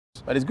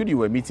But it's good you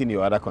were meeting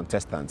your other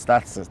contestants.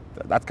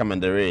 That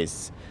commandery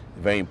is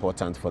very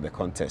important for the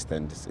contest,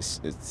 and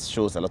it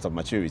shows a lot of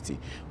maturity.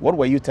 What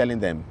were you telling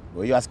them?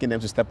 Were you asking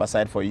them to step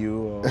aside for you,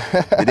 or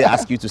did they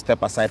ask you to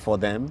step aside for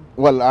them?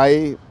 Well,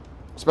 I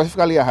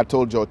had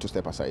told George to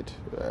step aside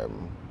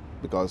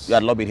because you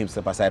had lobbied him to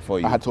step aside for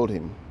you. I had told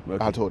him.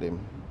 Okay. I had told him.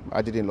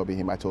 I didn't lobby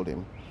him. I told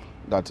him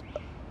that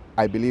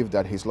I believe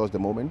that he's lost the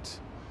moment.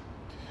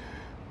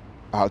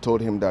 I told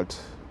him that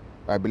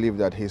I believe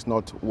that he's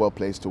not well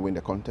placed to win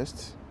the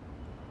contest,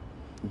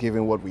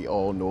 given what we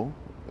all know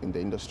in the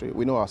industry.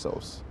 We know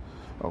ourselves,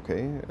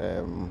 okay?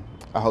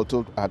 I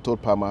had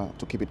told Palmer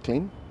to keep it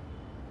clean.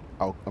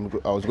 I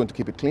was going to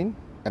keep it clean,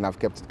 and I've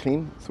kept it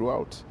clean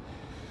throughout.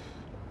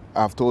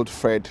 I've told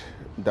Fred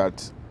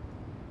that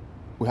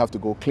we have to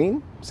go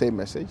clean, same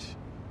message,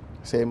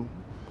 same,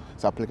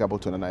 it's applicable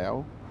to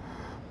Nanayao.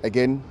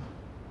 Again,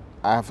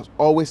 I have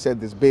always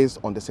said this based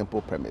on the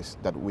simple premise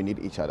that we need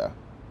each other.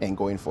 And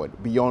going forward,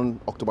 beyond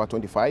October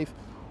 25,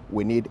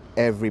 we need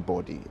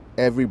everybody.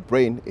 Every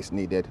brain is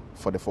needed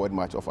for the forward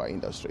march of our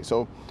industry.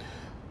 So,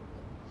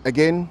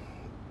 again,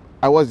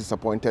 I was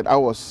disappointed. I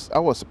was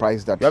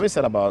surprised that... You haven't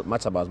said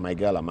much about my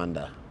girl,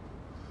 Amanda.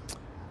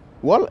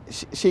 Well,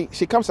 she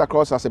comes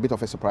across as a bit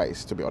of a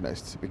surprise, to be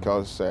honest,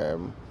 because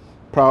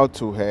prior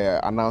to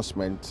her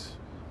announcement,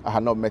 I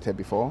had not met her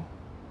before.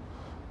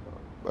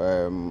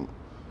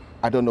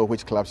 I don't know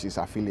which club she's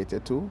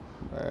affiliated to.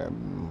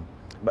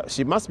 But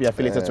she must be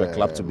affiliated to a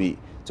club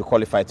to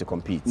qualify to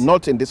compete.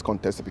 Not in this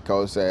contest,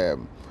 because the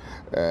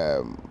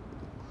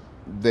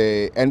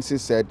NC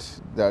said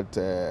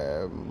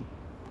that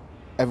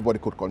everybody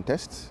could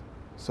contest,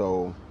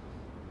 so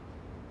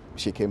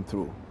she came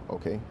through.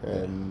 Okay.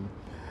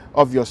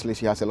 Obviously,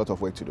 she has a lot of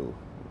work to do,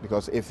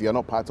 because if you're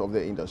not part of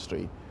the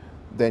industry,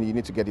 then you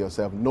need to get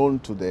yourself known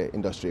to the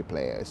industry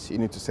players. You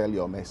need to sell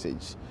your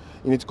message.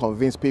 You need to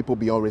convince people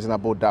beyond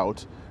reasonable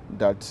doubt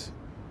that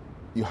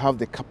you have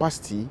the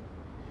capacity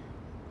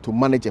to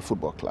manage a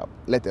football club,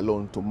 let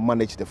alone to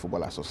manage the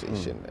football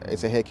association.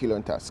 It's a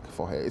Herculean task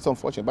for her. It's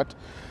unfortunate, but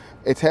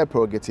it's her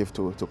prerogative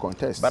to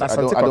contest. But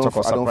Asante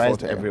Kotoko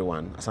surprised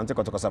everyone. Asante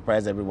Kotoko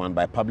surprised everyone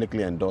by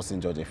publicly endorsing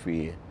George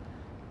Afriyie.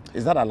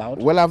 Is that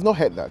allowed? Well, I've not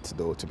heard that,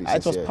 though, to be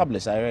sincere. It was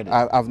published, I read it.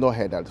 I've not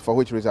heard that, for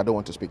which reason I don't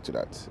want to speak to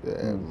that.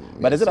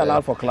 But is it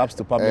allowed for clubs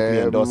to publicly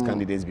endorse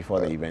candidates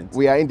before the event?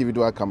 We are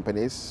individual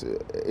companies.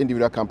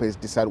 Individual companies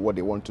decide what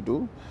they want to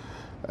do.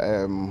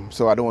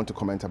 So I don't want to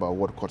comment about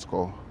what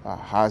Kotoko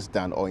has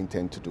done or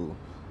intend to do.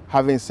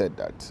 Having said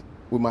that,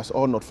 we must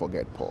all not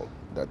forget, Paul,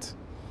 that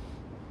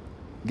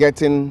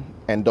getting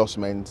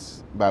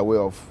endorsements by way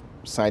of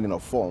signing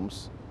of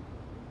forms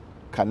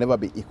can never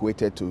be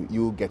equated to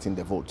you getting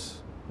the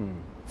votes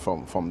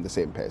from the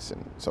same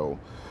person. So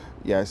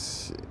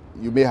yes,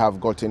 you may have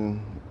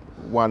gotten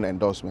one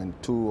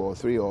endorsement, 2 or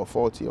 3 or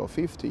 40 or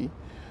 50,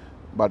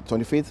 but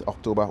 25th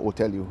October will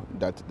tell you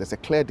that there's a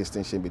clear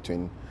distinction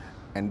between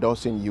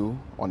endorsing you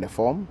on a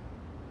form,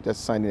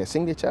 just signing a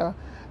signature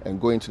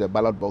and going to the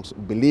ballot box,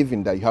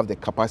 believing that you have the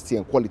capacity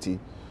and quality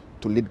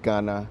to lead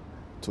Ghana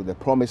to the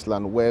promised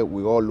land where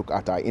we all look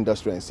at our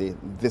industry and say,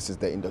 this is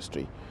the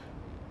industry.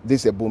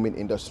 This is a booming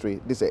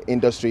industry. This is an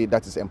industry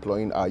that is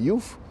employing our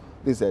youth.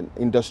 This is an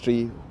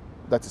industry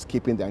that is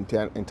keeping the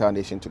entire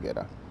nation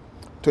together.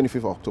 25th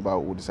of October,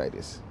 we'll decide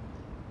this.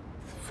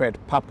 Fred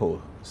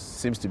Papo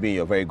seems to be in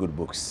your very good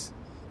books.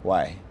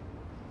 Why?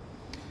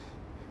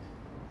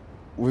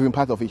 We've been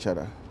part of each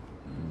other.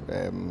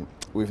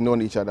 We've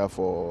known each other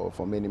for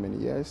many, many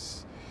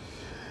years.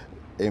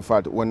 In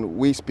fact, when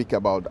we speak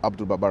about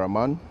Abdul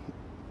Babaraman,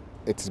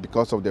 it's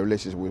because of the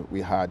relationship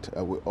we had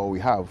or we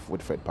have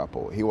with Fred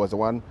Papo. He was the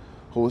one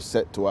who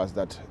said to us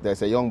that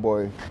there's a young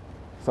boy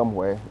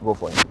somewhere, go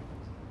for him.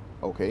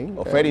 Okay.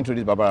 Fred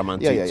introduced Babaraman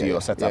to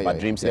your setup at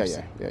Dreams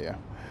FC. Yeah.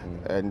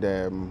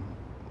 And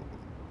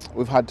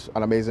we've had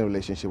an amazing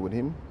relationship with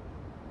him.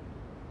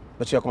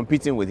 But you're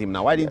competing with him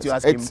now. Why didn't you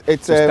ask him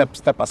to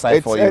step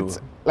aside for you?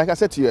 Like I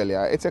said to you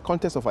earlier, it's a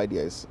contest of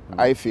ideas.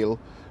 I feel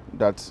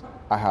that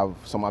I have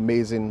some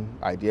amazing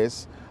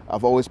ideas.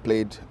 I've always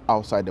played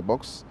outside the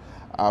box.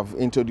 I've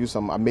introduced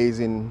some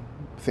amazing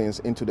things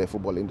into the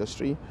football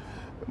industry.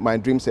 My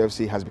Dreams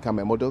FC has become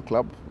a model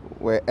club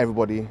where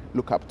everybody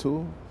look up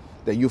to.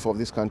 The youth of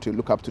this country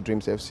look up to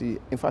Dreams FC.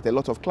 In fact, a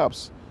lot of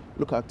clubs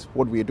look at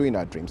what we're doing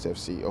at Dreams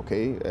FC,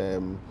 okay?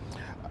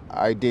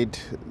 I did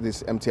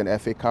this MTN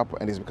FA Cup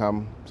and it's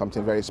become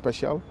something very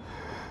special.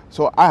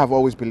 So I have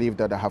always believed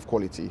that I have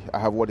quality. I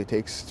have what it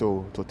takes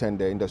to turn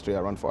the industry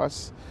around for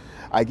us.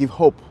 I give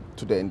hope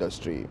to the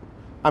industry.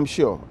 I'm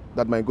sure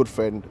that my good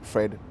friend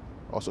Fred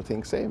also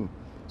thinks same.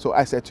 So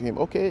I said to him,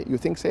 okay, you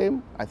think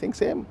same, I think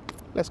same,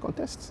 let's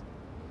contest.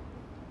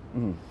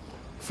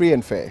 Free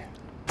and fair.